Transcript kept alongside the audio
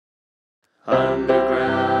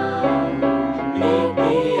Underground, meet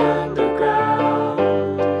me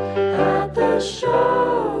underground at the showcase.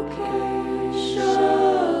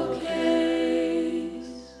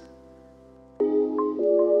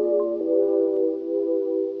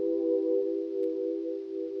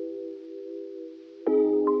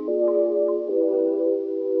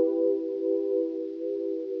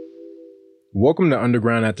 Welcome to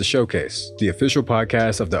Underground at the Showcase, the official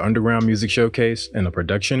podcast of the Underground Music Showcase and a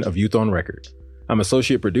production of Youth on Record. I'm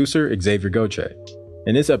associate producer Xavier Goche.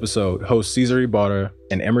 In this episode, hosts Cesar Ibarra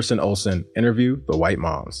and Emerson Olsen interview The White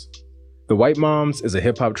Moms. The White Moms is a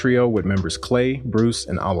hip-hop trio with members Clay, Bruce,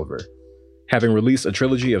 and Oliver. Having released a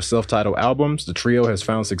trilogy of self-titled albums, the trio has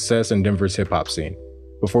found success in Denver's hip-hop scene.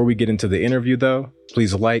 Before we get into the interview though,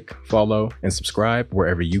 please like, follow, and subscribe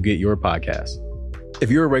wherever you get your podcasts. If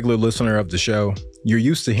you're a regular listener of the show, you're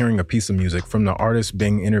used to hearing a piece of music from the artist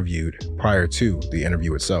being interviewed prior to the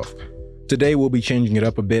interview itself. Today, we'll be changing it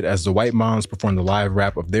up a bit as the White Moms perform the live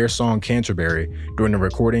rap of their song Canterbury during the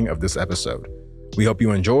recording of this episode. We hope you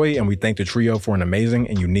enjoy, and we thank the trio for an amazing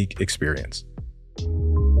and unique experience.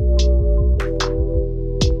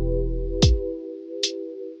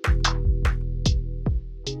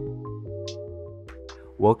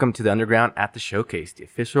 Welcome to the Underground at the Showcase, the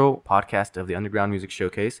official podcast of the Underground Music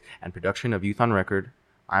Showcase and production of Youth on Record.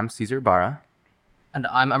 I'm Cesar Ibarra. And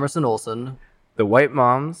I'm Emerson Olsen. The White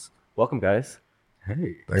Moms. Welcome, guys. Hey,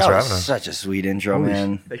 Thanks that for was having us. such a sweet intro,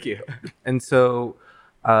 man. Thank you. And so,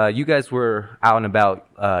 you guys were out and about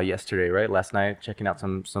yesterday, right? Last night, checking out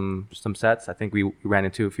some sets. I think we ran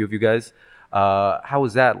into a few of you guys. How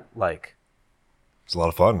was that like? It's a lot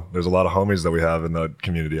of fun. There's a lot of homies that we have in the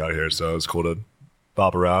community out here, so it's cool to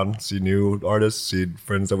bop around, see new artists, see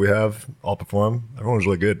friends that we have all perform. Everyone was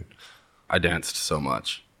really good. I danced so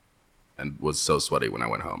much and was so sweaty when I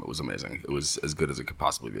went home. It was amazing. It was as good as it could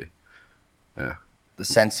possibly be. Yeah. The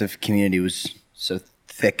sense of community was so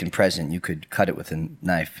thick and present, you could cut it with a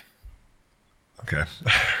knife. Okay.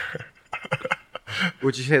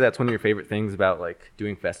 Would you say that's one of your favorite things about like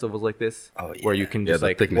doing festivals like this? Oh, yeah. Where you can Yeah, just the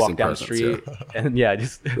like thickness walk and down the presence, street and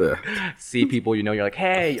just Yeah. see people, you're like,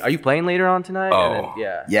 hey, are you playing later on tonight? And then, Oh.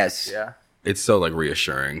 yeah. Yes. Yeah. It's so like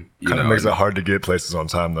reassuring. Kind of makes it hard to get places on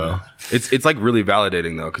time, though. It's like really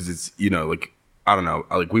validating though, because it's, like, I don't know,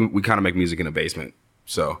 like we kind of make music in a basement.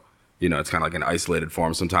 So, it's kind of like an isolated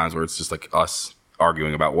form sometimes where it's just like us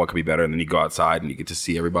arguing about what could be better. And then you go outside and you get to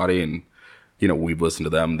see everybody and, we've listened to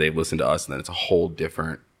them, they've listened to us. And then it's a whole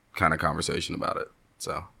different kind of conversation about it.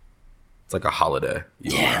 So it's like a holiday.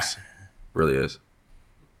 Us. Really is.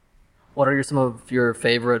 What are some of your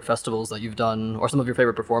favorite festivals that you've done, or some of your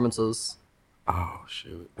favorite performances? Oh,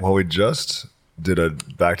 shoot. Well, we just did a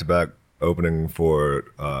back-to-back opening for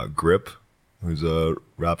Grip, who's a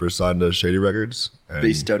rapper signed to Shady Records. And,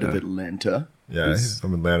 Based out of Atlanta. Yeah, he's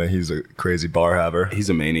from Atlanta. He's a crazy bar haver.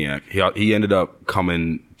 He's a maniac. He ended up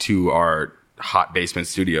coming to our hot basement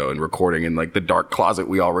studio and recording in like the dark closet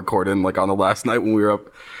we all record in, like on the last night when we were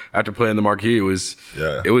up after playing the Marquee. It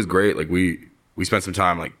was great. Like we spent some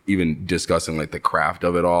time like even discussing like the craft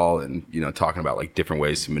of it all and talking about like different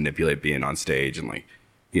ways to manipulate being on stage and like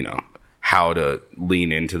how to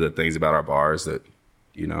lean into the things about our bars that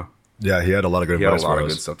Yeah, he had a lot of good he had a advice lot for of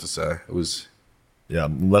us. good stuff to say. It was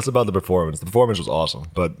Less about the performance. The performance was awesome,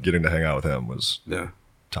 but getting to hang out with him was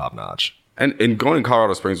top notch. And going to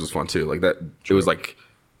Colorado Springs was fun too. Like that, It was like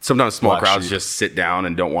sometimes small Black crowds sheep. just sit down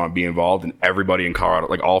and don't want to be involved. And everybody in Colorado,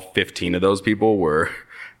 like all 15 of those people were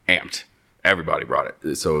amped. Everybody brought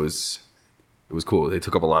it. So it was cool. They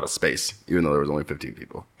took up a lot of space, even though there was only 15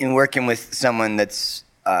 people. In working with someone that's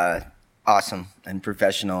awesome and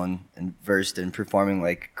professional and versed in performing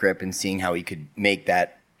like Grip and seeing how he could make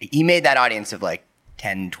that, he made that audience of like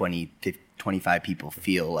 10, 20, 50, 25 people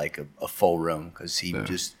feel like a full room because he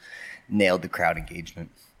just nailed the crowd engagement.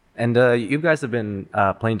 And you guys have been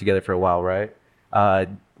playing together for a while, right?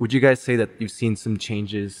 Would you guys say that you've seen some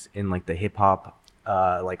changes in like the hip hop,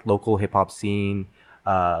 like local hip hop scene,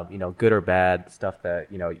 good or bad stuff that,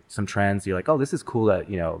 some trends you're like, oh, this is cool that,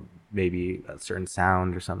 maybe a certain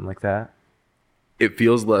sound or something like that? It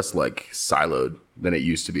feels less like siloed than it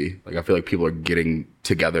used to be. Like I feel like people are getting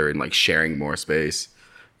together and like sharing more space.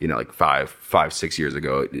 Like 5-6 years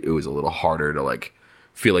ago, it was a little harder to like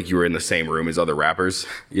feel like you were in the same room as other rappers,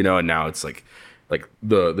 and now it's like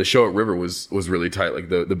the show at River was really tight, like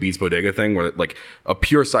the Beats Bodega thing where like a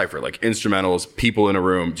pure cypher, like instrumentals, people in a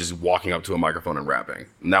room just walking up to a microphone and rapping,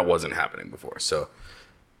 and that wasn't happening before. So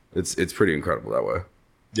it's pretty incredible that way.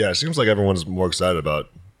 Yeah, it seems like everyone's more excited about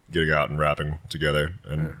getting out and rapping together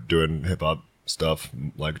and doing hip hop stuff,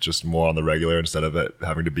 like just more on the regular instead of it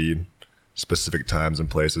having to be specific times and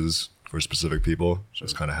places for specific people. It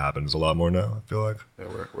just kind of happens a lot more now, I feel like. Yeah,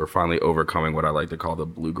 we're finally overcoming what I like to call the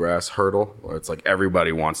bluegrass hurdle, where it's like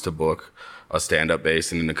everybody wants to book a stand-up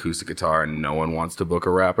bass and an acoustic guitar, and no one wants to book a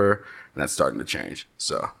rapper, and that's starting to change.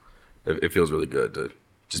 So it feels really good to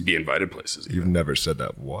just be invited places. You've never said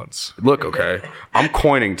that once. Look, okay, I'm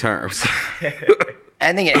coining terms.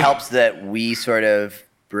 I think it helps that we sort of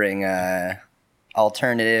bring a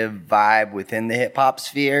alternative vibe within the hip hop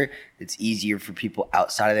sphere. It's easier for people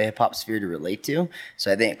outside of the hip hop sphere to relate to.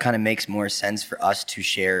 So I think it kind of makes more sense for us to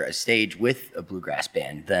share a stage with a bluegrass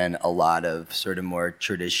band than a lot of sort of more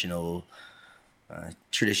traditional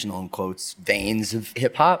in quotes veins of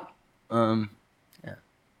hip hop.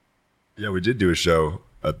 Yeah, we did do a show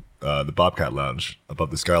at the Bobcat Lounge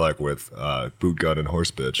above the Skylark with Boot Gun and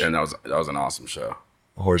Horse Bitch. And that was an awesome show.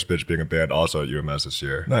 Horse Bitch being a band also at UMS this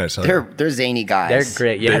year. Nice. Huh? They're zany guys. They're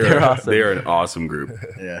great. Yeah, they're awesome. They are an awesome group.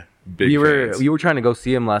 Yeah. Big we fans. were trying to go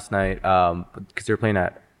see him last night because they were playing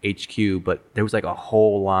at HQ, but there was like a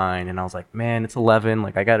whole line, and I was like, man, it's 11.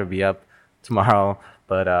 Like I got to be up tomorrow.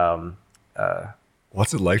 But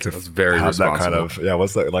What's it like to very have that kind responsible. of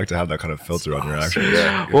what's it like to have that kind of filter on your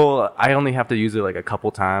actions? well, I only have to use it like a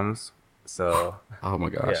couple times, so Oh my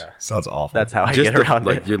gosh. yeah, Sounds awful. that's how I Just get around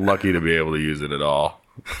like it. you're lucky to be able to use it at all.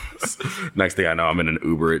 Next thing I know, I'm in an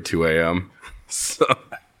Uber at 2 a.m. So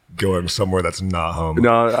going somewhere that's not home.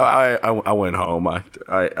 no, I went home. I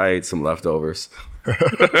ate some leftovers.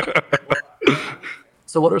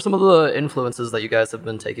 So, what are some of the influences that you guys have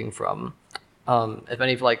been taking from, if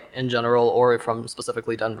any, like in general, or from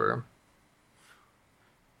specifically Denver?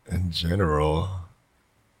 In general.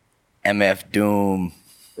 MF Doom.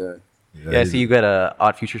 Yeah, so you got a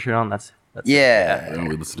Odd Future shirt on. That's Yeah. And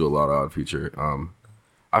we listen to a lot of Odd Future.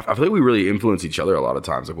 I feel like we really influence each other a lot of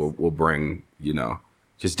times. Like we'll bring,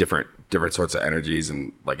 just different sorts of energies,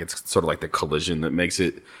 and like it's sort of like the collision that makes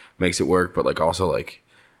it work. But like also like,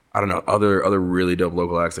 I don't know, other really dope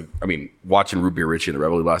local acts. Like, I mean, watching Root Beer Richie and the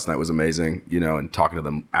Reveille last night was amazing, and talking to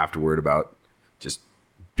them afterward about just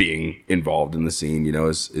being involved in the scene,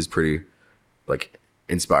 is pretty like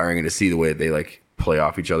inspiring, and to see the way they like play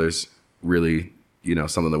off each other's really,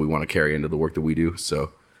 something that we want to carry into the work that we do.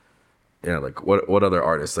 So yeah, like what other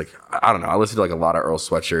artists? Like, I don't know. I listen to like a lot of Earl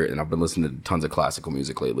Sweatshirt, and I've been listening to tons of classical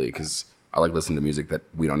music lately because I like listening to music that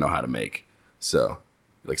we don't know how to make. So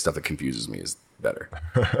like stuff that confuses me is better.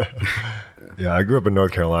 Yeah, I grew up in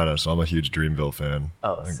North Carolina, so I'm a huge Dreamville fan.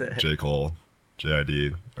 Oh, Like sick. J. Cole,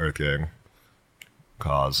 JID, Earth Gang,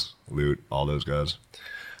 Cause, Loot, all those guys.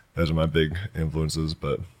 Those are my big influences.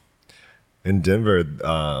 But in Denver,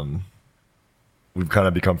 we've kind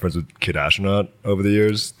of become friends with Kid Astronaut over the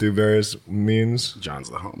years through various means. John's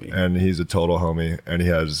the homie. And he's a total homie, and he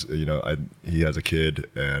has, he has a kid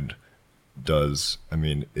and is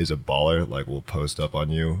a baller. Like, will post up on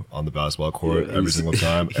you on the basketball court Yeah, every he's- single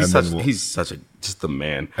time. He's such just the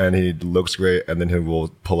man. And he looks great, and then he will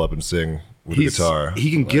pull up and sing with a guitar. He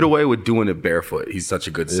can get away with doing it barefoot. He's such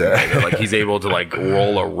a good singer. Yeah. Like he's able to like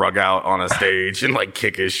roll a rug out on a stage and like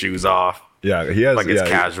kick his shoes off. Yeah, he has. Like it's yeah,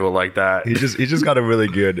 casual like that. He just got a really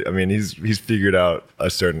good. He's figured out a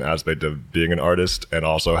certain aspect of being an artist and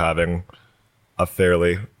also having a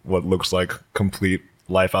fairly what looks like complete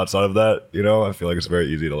life outside of that. I feel like it's very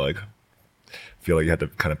easy to like feel like you have to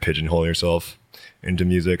kind of pigeonhole yourself into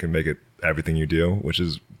music and make it everything you do, which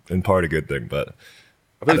is in part a good thing. But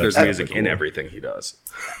I think there's that's music in cool. everything he does.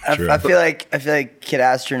 True. I feel like Kid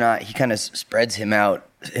Astronaut, he kind of spreads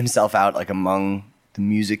himself out like among the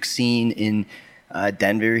music scene in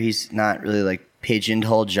Denver. He's not really like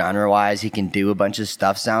pigeonholed genre wise. He can do a bunch of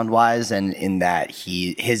stuff sound wise, and in that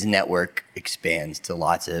his network expands to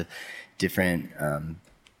lots of different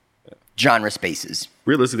genre spaces.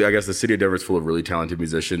 Realistically, I guess the city of Denver is full of really talented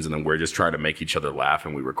musicians, and then we're just trying to make each other laugh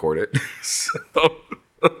and we record it. So,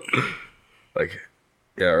 like,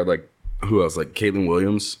 yeah, or like, who else? Like, Caitlin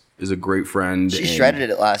Williams is a great friend. She and shredded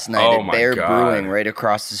it last night Oh at my Bear God. Brewing right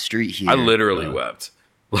across the street here. I literally wept.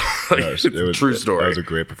 Like, it's a true story. That was a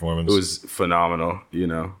great performance. It was phenomenal,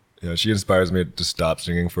 Yeah, she inspires me to stop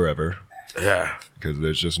singing forever Yeah, because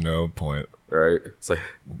there's just no point. right. It's like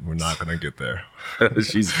We're not gonna get there.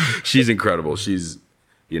 she's incredible. She's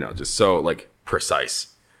just so like precise.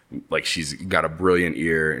 Like she's got a brilliant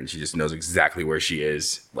ear and she just knows exactly where she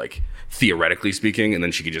is, like theoretically speaking, and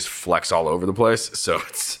then she can just flex all over the place. So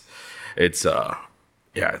it's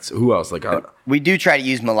who else? Like We do try to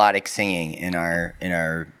use melodic singing in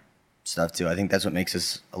our stuff too. I think that's what makes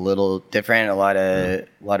us a little different. A lot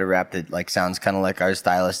of rap that like sounds kind of like ours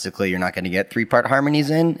stylistically. You're not going to get 3-part harmonies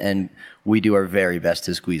in, and we do our very best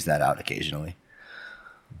to squeeze that out occasionally.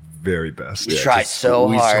 very best. Try so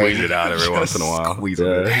we hard. squeeze it out every once in a while. Squeeze it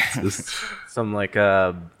in. It's just- Some like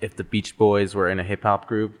if the Beach Boys were in a hip hop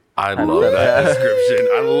group. I love that description.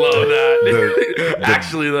 I love that. The-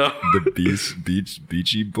 Actually, though, The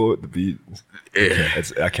beachy boy, the beat. yeah.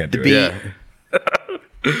 I can't do beat. it.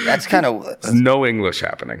 Yeah. That's kind of No English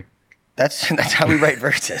happening. that's how we write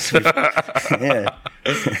verses. Yeah.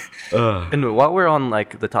 And while we're on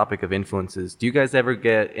like the topic of influences, do you guys ever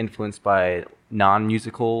get influenced by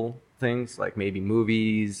non-musical things like maybe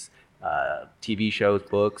movies, TV shows,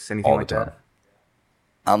 books, anything All the like time. that?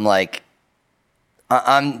 I'm like,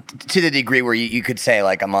 I'm to the degree where you could say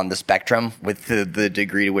like I'm on the spectrum with the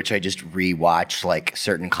degree to which I just rewatch like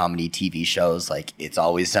certain comedy TV shows, like It's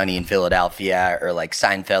Always Sunny in Philadelphia or like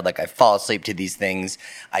Seinfeld. Like I fall asleep to these things.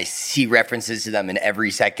 I see references to them in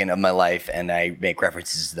every second of my life, and I make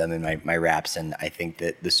references to them in my raps. And I think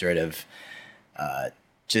that the sort of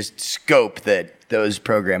just scope that those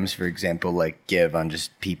programs, for example, like give on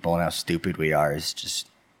just people and how stupid we are is just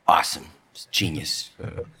awesome. It's genius.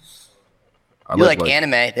 You like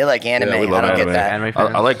anime. They like anime. Yeah, we I love don't anime. get that.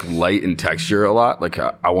 Anime I like light and texture a lot. Like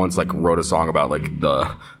I once like wrote a song about like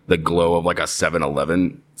the glow of like a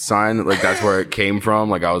 7-Eleven sign. Like that's where it came from.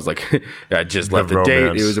 Like I was like, I just left a date.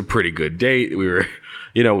 romance. It was a pretty good date. We were,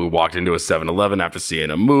 we walked into a 7-Eleven after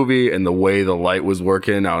seeing a movie, and the way the light was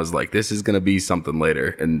working, I was like, this is gonna be something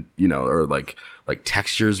later. And or like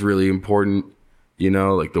texture is really important.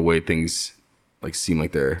 Like the way things like seem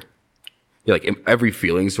like they're like every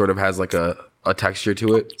feeling sort of has like a texture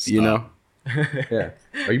to it, Yeah.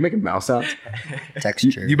 Are you making mouth sounds?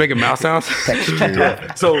 Texture. You making mouth sounds?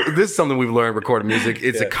 Texture. So this is something we've learned recording music.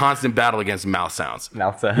 It's a constant battle against mouth sounds.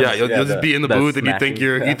 Mouth sounds. Yeah, you'll just be in the booth and you think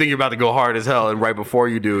smacking. you're about to go hard as hell, and right before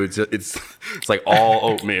you do, it's like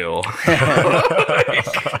all oatmeal.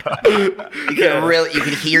 You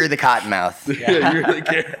can hear the cottonmouth. Yeah, you really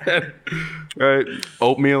can. Right?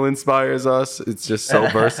 Oatmeal inspires us. It's just so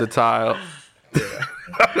versatile.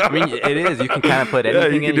 I mean, it is. You can kind of put Yeah,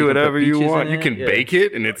 anything you in. can do put whatever you peaches want. in You it. can Yeah. bake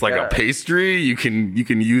it, and it's like a pastry. You can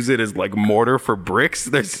use it as like mortar for bricks.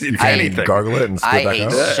 It's anything. Gargle it and spit I back ate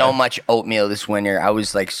out. so much oatmeal this winter. I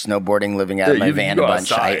was like snowboarding, living out of Yeah, my you van go a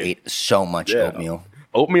bunch. I outside. ate so much oatmeal.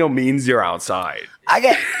 Oatmeal means you're outside. I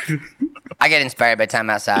get inspired by time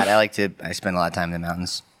outside. I spend a lot of time in the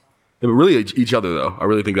mountains. Yeah, but really, each other though. I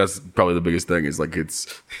really think that's probably the biggest thing. Is like it's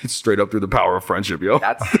straight up through the power of friendship, yo.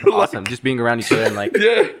 That's awesome. Just being around each other and like,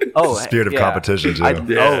 yeah. oh, Spirit of yeah. competition, too.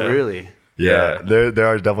 Yeah. Oh, really? Yeah, there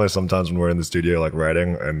are definitely some times when we're in the studio like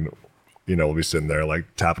writing, and we'll be sitting there like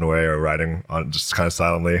tapping away or writing on just kind of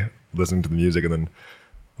silently listening to the music, and then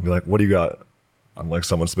we'll be like, "What do you got?" And like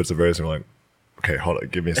someone spits a verse, and we're like, "Okay, hold on,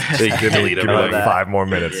 give me delete give me them. like 5 more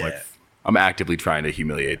minutes." Like, I'm actively trying to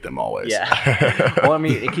humiliate them always. Yeah. Well, I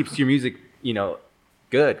mean, it keeps your music,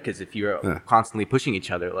 good because if you're constantly pushing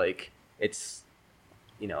each other, like it's,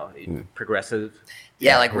 progressive.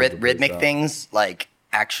 Yeah, like rhythmic things, like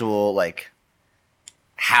actual like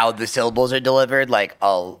how the syllables are delivered. Like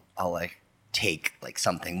I'll like take like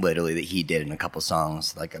something literally that he did in a couple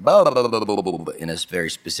songs, like in a very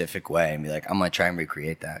specific way, and be like, I'm gonna try and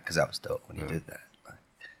recreate that because that was dope when he did that.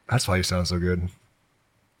 that's why you sound so good.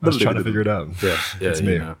 I was trying to figure it out. Yeah, it's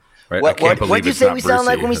me. Right? I What can't believe what'd you it's say not we sound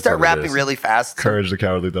like Brucey. when we That's start what it rapping is. really fast? Courage the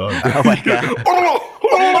Cowardly Dog. Oh my god!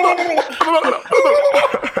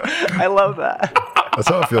 I love that. That's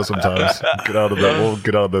how I feel sometimes. We'll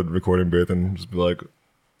get out of the recording booth and just be like,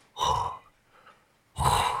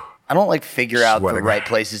 I don't like figure out the Sweating. right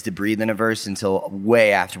places to breathe in a verse until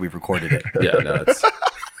way after we've recorded it. Yeah, no,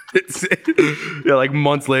 it's like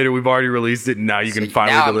months later we've already released it, and now you can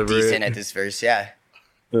finally now I'm deliver decent it. at this verse. Yeah.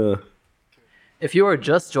 If you are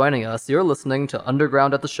just joining us, you're listening to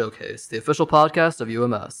Underground at the Showcase, the official podcast of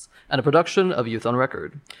UMS, and a production of Youth on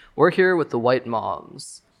Record. We're here with the White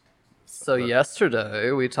Moms. So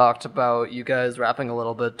yesterday, we talked about you guys rapping a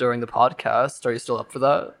little bit during the podcast. Are you still up for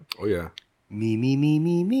that? Oh yeah,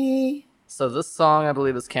 Me. So this song, I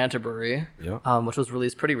believe, is Canterbury, yeah. which was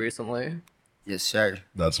released pretty recently. Yes, sir.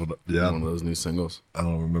 "That's what." One Yeah, of those new singles. I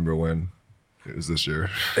don't remember when. It was this year.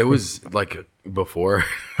 It was like before.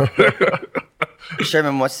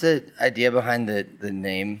 Sherman, what's the idea behind the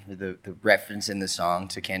name, the reference in the song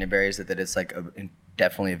to Canterbury? Is that it's like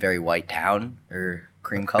definitely a very white town or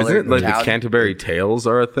cream color? Isn't it like town? the Canterbury Tales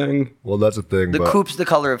are a thing? Well, that's a thing. The but coup's the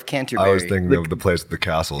color of Canterbury. I was thinking of the place with the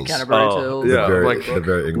castles. Canterbury Tales. The yeah. very, like, the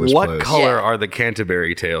very English what place. color Yeah. are the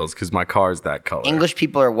Canterbury Tales? Because my car's that color. English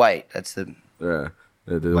people are white. That's the. Yeah.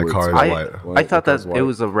 My car is white. I thought that white. it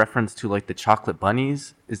was a reference to like the chocolate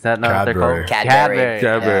bunnies. Is that not what they're called? Cadbury.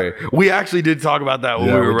 Cadbury. We actually did talk about that when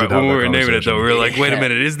Yeah, we we were did have that naming it though. We were like, wait a Yeah.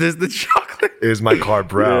 minute, is this the chocolate? Is my car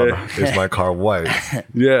brown? Is my car white?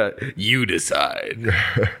 Yeah, you decide.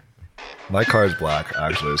 My car is black,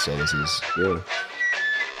 actually, so this is...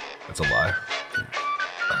 It's a lie.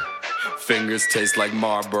 Fingers taste like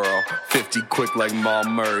Marlboro, 50 quick like Mal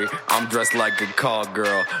Murray. I'm dressed like a call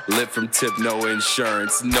girl, lit from tip, no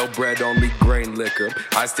insurance. No bread, only grain liquor.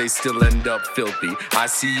 I stay still, end up filthy. I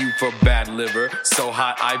see you for bad liver, so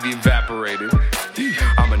hot I've evaporated.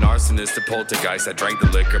 I'm an arsonist, a poltergeist. I drank the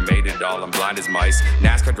liquor, made it all, I'm blind as mice.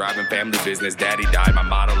 NASCAR driving, family business, daddy died. My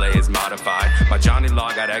Model A is modified. My Johnny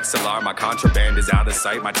Law got XLR, my contraband is out of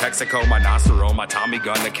sight. My Texaco, my Nostero, my Tommy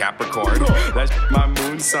gun, the Capricorn. That's my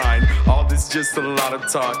moon sign. All this just a lot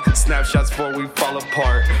of talk. Snapshots before we fall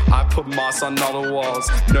apart. I put moss on all the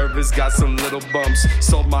walls. Nervous, got some little bumps.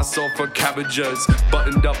 Sold my soul for cabbages.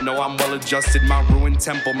 Buttoned up, no, I'm well adjusted. My ruined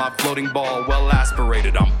temple, my floating ball, well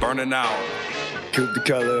aspirated. I'm burning out. Coupe the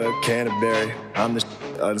color of Canterbury. I'm the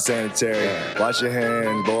unsanitary. Wash your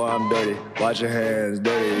hands, boy, I'm dirty. Wash your hands,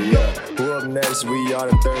 dirty, yeah. Who up next? We are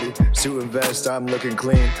the 30. Suit and vest, I'm looking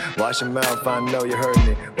clean. Wash your mouth, I know you heard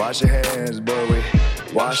me. Wash your hands, boy, we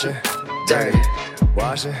wash it, dirty.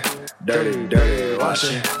 Wash it, dirty, dirty. Wash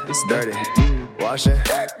it, it's dirty. Wash it,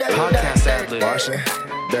 Podcast ad-lib. wash it,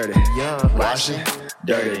 dirty. Wash it,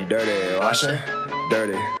 dirty, dirty. Wash it,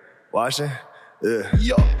 dirty. Wash it.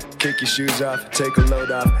 Yo. Kick your shoes off, take a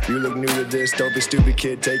load off. You look new to this, don't be stupid,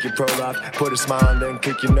 kid. Take your pro off, put a smile on, then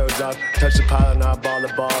kick your nose off. Touch the pile and I ball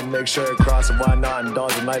the ball. Make sure it crosses, why not?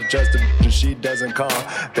 Indulge in life just a bitch and she doesn't call.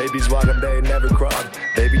 Babies walking, they never crawl.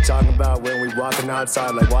 They be talking about when we walking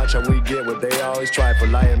outside. Like, watch how we get what they always try for.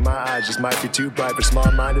 Light in my eyes just might be too bright for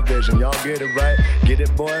small-minded vision. Y'all get it right? Get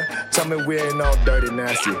it, boy? Tell me we ain't all dirty,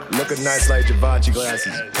 nasty. Looking nice like Givenchy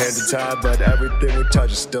glasses. Head to tie, but everything we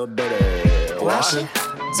touch is still dirty. Wash it,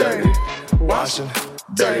 dirty. Wash it,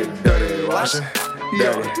 dirty, dirty. Wash it,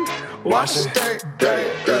 dirty. Wash it, dirty,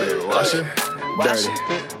 dirty. Wash it,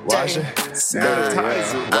 dirty. Wash it, dirty.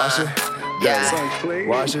 Wash it, dirty.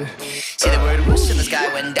 Wash it. See the word whoosh in the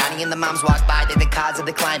sky when Donnie and the moms walk by. They're the cause of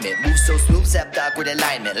the climate. Move so smooth, except awkward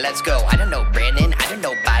alignment. Let's go. I don't know Brandon, I don't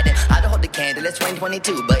know Biden. I don't hold the candle, it's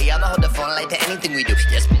 2022. But y'all don't hold the phone light to anything we do.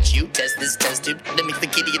 Yes, but you test this test tube. That makes the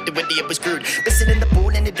kitty get the windy up was screwed. But sit in the pool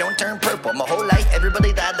and it don't turn purple. My whole life,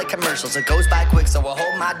 everybody died like commercials. It goes by quick, so I'll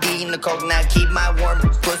hold my D in the cold night. Keep my warm,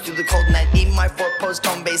 close through the cold night. Need my 4-post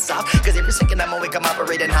home base off. Cause every second I'm awake, I'm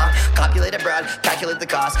operating hot. Copulate abroad, calculate the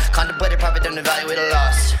cost. Contemplate a profit, don't evaluate a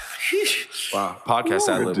loss. Wow, podcast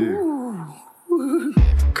ad-lib.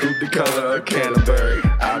 Coupe the color of Canterbury.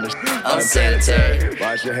 I'm the Unsanitary.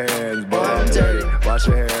 Wash your hands, boy, I'm dirty. Wash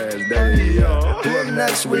your hands, dirty. Yeah. Who up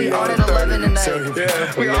next? We on at 11 tonight.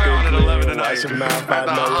 Yeah, We are on at 11 tonight. Wash your mouth, At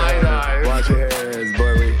the I know high you dive. heard me. Wash your hands,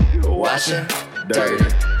 boy, we Wash it,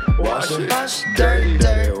 dirty. Wash it, dirty,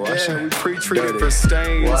 dirty. Wash Yeah, we it, pre-treated dirty. for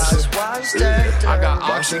stains. Wash it, wash, dirty. I got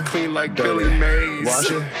Wash it, OxyClean like dirty. Billy Mays.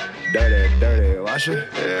 Wash it, dirty, dirty. Wash it,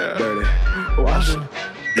 Yeah. dirty. Wash it,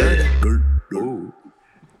 dirty. Ooh.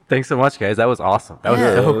 Thanks so much, guys. That was awesome. That was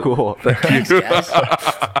Yeah. so cool. Thanks, guys.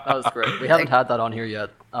 That was great. We haven't had that on here yet.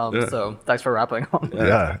 So thanks for rapping on that.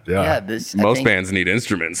 Yeah, Yeah, yeah. this I Most think, bands need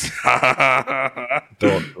instruments.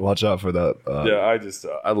 Don't watch out for that.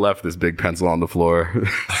 I left this big pencil on the floor.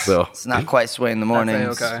 So It's not quite sway in the morning.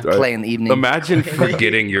 That's It's okay. play in the evening. imagine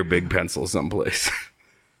forgetting your big pencil someplace.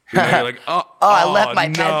 You're like, oh, I left my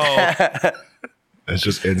no. It's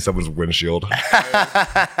just in someone's windshield.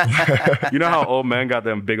 You know how old men got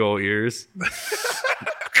them big old ears?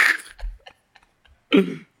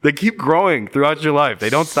 They keep growing throughout your life. They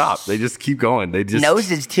don't stop. They just keep going. They just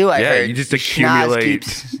Noses too. I Yeah, heard. you just The schnoz accumulate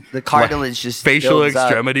keeps- the cartilage just facial builds up.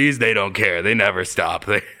 extremities. They don't care. They never stop.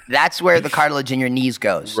 They That's where the cartilage in your knees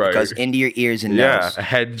goes. Right. It goes into your ears and yeah, nose.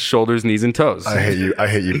 head, shoulders, knees, and toes. I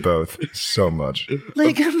hate you both so much.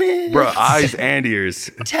 Ligaments, Bro, eyes and ears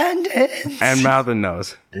tendons, and mouth and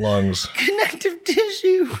nose, Lungs. connective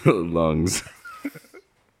tissue. lungs.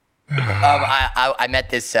 I met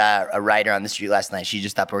this a writer on the street last night. She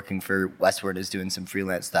just stopped working for Westward, is doing some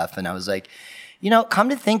freelance stuff, and I was like, you know, come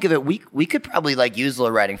to think of it, we could probably like use a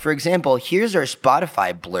little writing. For example, here's our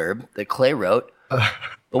Spotify blurb that Clay wrote.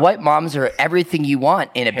 The white moms are everything you want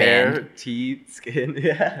in a band. teeth, skin.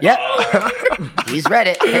 Yeah. Yep. He's read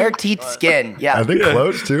it. Hair, teeth, skin. Yeah. I think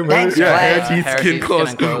clothes too, Thanks, maybe. Yeah, Clay. hair, teeth, Hair, skin, teeth, clothes.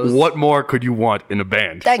 skin, and clothes. What more could you want in a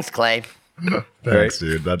band? Thanks, Clay. Thanks,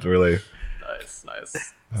 dude. That's really.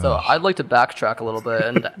 Nice. So I'd like to backtrack a little bit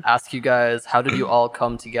and ask you guys, how did you all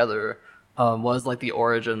come together was like the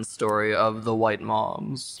origin story of the White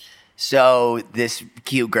Moms? So this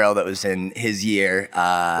cute girl that was in his year,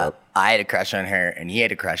 I had a crush on her, and he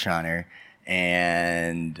had a crush on her,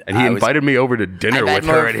 and he invited me over to dinner with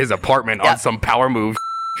her at his apartment on some power move.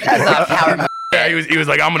 That's not power move. Yeah, he was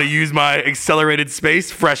like, I'm going to use my accelerated space,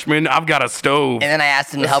 freshman. I've got a stove. And then I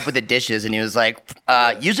asked him to help with the dishes, and he was like,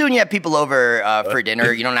 usually when you have people over for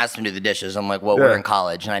dinner, you don't ask them to do the dishes. I'm like, well, we're in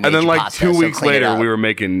college, and I made And then you like pasta, 2 so weeks clean it later, up. we were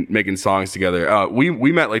making songs together.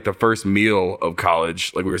 We met like the first meal of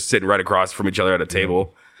college. Like we were sitting right across from each other at a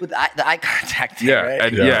table. With the eye contact thing, Yeah,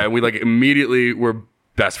 right? and we like immediately were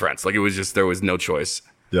best friends. Like it was just, there was no choice.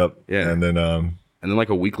 Yep. Yeah. And then like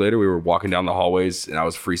a week later, we were walking down the hallways and I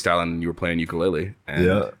was freestyling and you were playing ukulele. And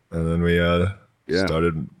and then we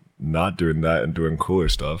started not doing that and doing cooler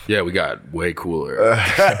stuff. Yeah, we got way cooler.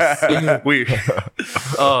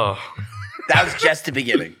 That was just the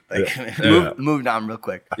beginning. Like, moved on real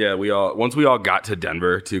quick. Yeah, once we all got to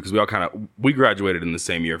Denver too, because we graduated in the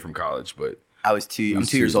same year from college, but I'm 2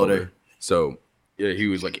 years older. So yeah, he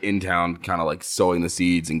was like in town, kind of like sowing the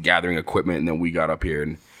seeds and gathering equipment, and then we got up here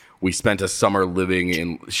and we spent a summer living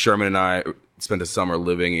in Sherman and I spent a summer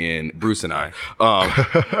living in Bruce and I.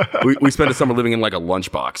 We spent a summer living in like a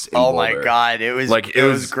lunchbox. In Oh Boulder. my god, it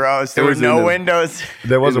was gross. There was no windows.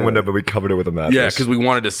 There was a window, but we covered it with a mattress. Yeah, because we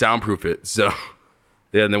wanted to soundproof it. So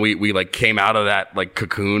yeah, and then we like came out of that like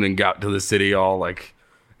cocoon and got to the city all like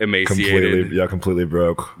emaciated. completely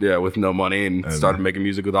broke. Yeah, with no money and started making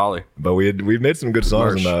music with Ollie. But we made some good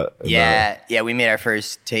songs in that. Yeah, we made our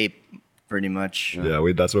first tape pretty much. Yeah,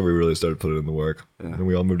 that's when we really started putting in the work. Yeah. And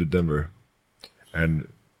we all moved to Denver and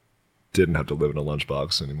didn't have to live in a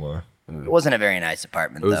lunchbox anymore. It wasn't a very nice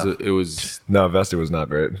apartment, though. It was No, Vesta was not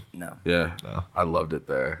great. No. Yeah. No. I loved it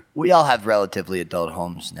there. We all have relatively adult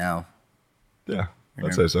homes now. Yeah,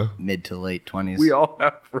 I'd say so. Mid to late 20s. We all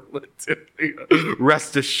have relatively.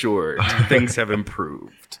 Rest assured, things have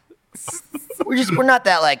improved. We're not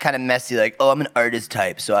that like kind of messy. Like, oh, I'm an artist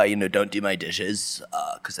type, so I don't do my dishes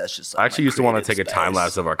because that's just. Like, I actually used to want to take a time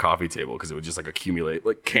lapse of our coffee table because it would just like accumulate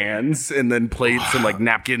like cans and then plates and like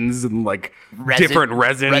napkins and like different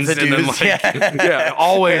resins and then like yeah,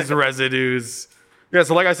 always residues. Yeah,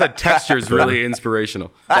 so like I said, texture is really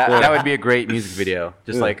inspirational. That would be a great music video.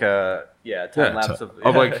 Just like time lapse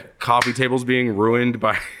of like coffee tables being ruined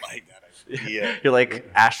by. Yeah, you're like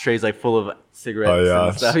ashtrays like full of cigarettes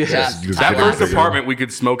and stuff. Yeah. That first apartment we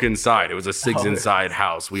could smoke inside. It was a Sigs Inside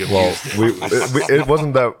house. We it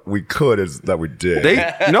wasn't that we could, it's that we did.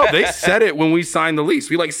 They said it when we signed the lease.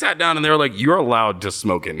 We like sat down and they were like, "You're allowed to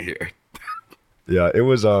smoke in here." Yeah, it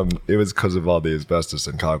was because of all the asbestos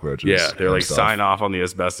and cockroaches. Yeah, they're like, sign off on the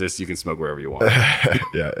asbestos. You can smoke wherever you want.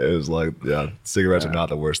 Yeah, it was like, cigarettes are not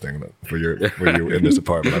the worst thing for you in this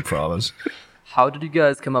apartment, I promise. How did you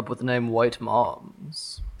guys come up with the name White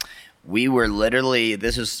Moms? We were literally,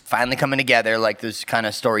 this was finally coming together, like this kind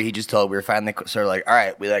of story he just told. We were finally sort of like, all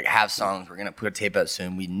right, we like have songs. We're going to put a tape out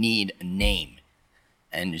soon. We need a name.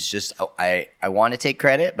 And it's just, I want to take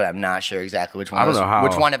credit, but I'm not sure exactly which one.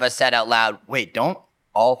 Which one of us said out loud, wait, don't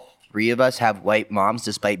all three of us have white moms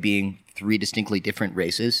despite being three distinctly different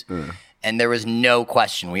races? And there was no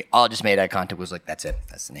question. We all just made eye contact. Was like, that's it.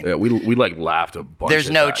 That's the name. Yeah, we like laughed a bunch. There's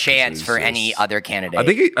at no that chance for any other candidate.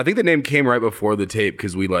 I think the name came right before the tape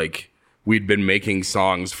because we'd been making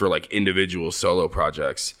songs for like individual solo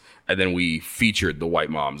projects, and then we featured the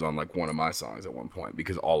White Moms on like one of my songs at one point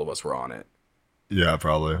because all of us were on it. Yeah,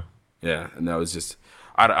 probably. Yeah, and that was just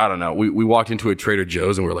I don't know. We walked into a Trader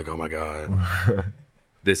Joe's and we were like, oh my god,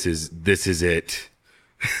 this is it.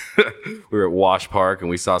 We were at Wash Park and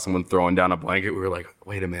we saw someone throwing down a blanket. We were like,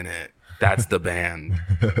 wait a minute, that's the band.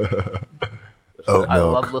 I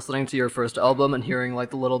love listening to your first album and hearing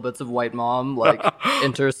like the little bits of White Mom like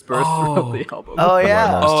interspersed throughout the album. Oh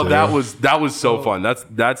yeah. Oh, that was so fun. That's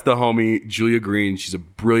the homie Julia Green. She's a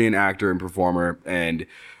brilliant actor and performer, and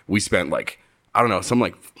we spent like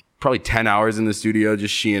probably 10 hours in the studio,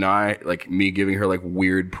 just she and I, like me giving her like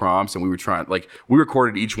weird prompts, and we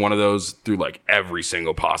recorded each one of those through like every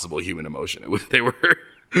single possible human emotion. Mixing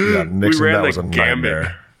that was a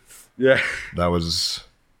nightmare. Yeah. That was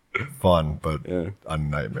fun, but a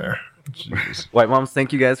nightmare. Jeez. White Moms,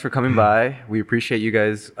 thank you guys for coming by. We appreciate you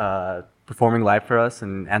guys performing live for us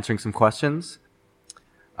and answering some questions.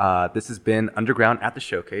 This has been Underground at the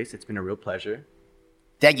Showcase. It's been a real pleasure.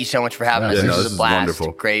 Thank you so much for having us. This was a blast.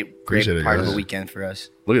 Wonderful. Great part of the weekend for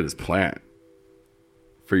us. Look at this plant.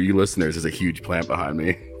 For you listeners, there's a huge plant behind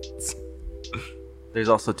me. There's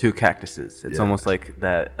also two cactuses. It's almost like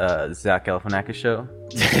that Zach Galifianakis show.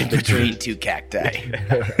 Between two cacti.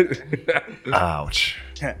 Ouch.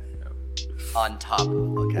 on top of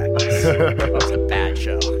the cactus. It was a bad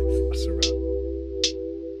show.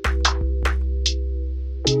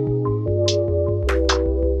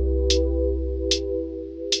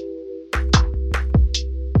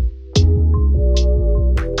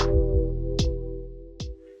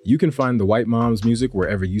 You can find the White Moms music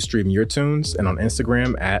wherever you stream your tunes and on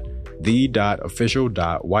Instagram at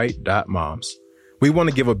the.official.white.moms. We want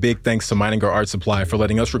to give a big thanks to Meininger Art Supply for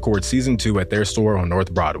letting us record Season 2 at their store on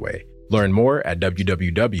North Broadway. Learn more at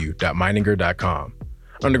www.meininger.com.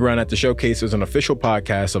 Underground at the Showcase is an official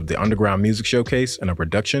podcast of the Underground Music Showcase and a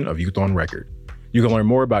production of Youth on Record. You can learn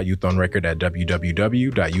more about Youth on Record at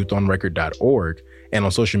www.youthonrecord.org and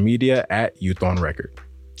on social media at Youth on Record.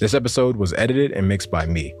 This episode was edited and mixed by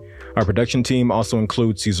me. Our production team also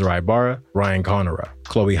includes Cesar Ibarra, Ryan Conora,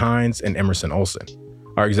 Chloe Hines, and Emerson Olsen.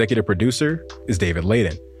 Our executive producer is David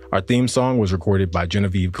Layden. Our theme song was recorded by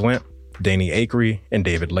Genevieve Glimp, Danny Akery, and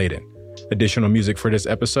David Layden. Additional music for this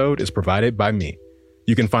episode is provided by me.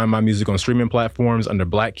 You can find my music on streaming platforms under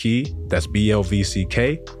Black Key, that's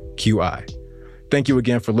BLVCKQI. Thank you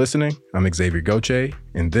again for listening. I'm Xavier Goche,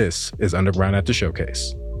 and this is Underground at the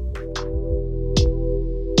Showcase.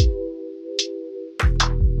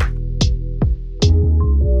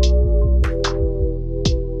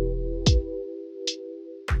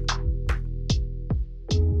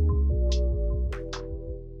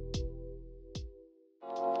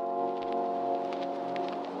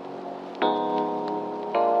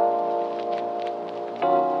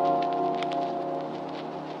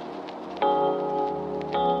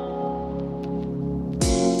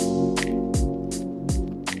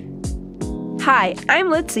 Hi, I'm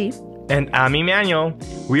Litzy. And I'm Emmanuel.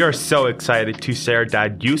 We are so excited to share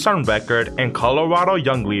that Youth on Record and Colorado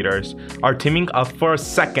Young Leaders are teaming up for a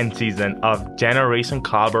second season of Generation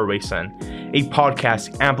Collaboration, a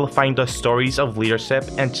podcast amplifying the stories of leadership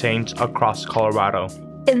and change across Colorado.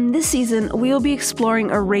 In this season, we will be exploring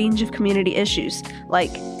a range of community issues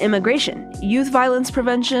like immigration, youth violence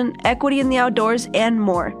prevention, equity in the outdoors, and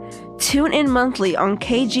more. Tune in monthly on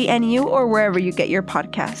KGNU or wherever you get your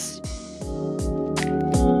podcasts.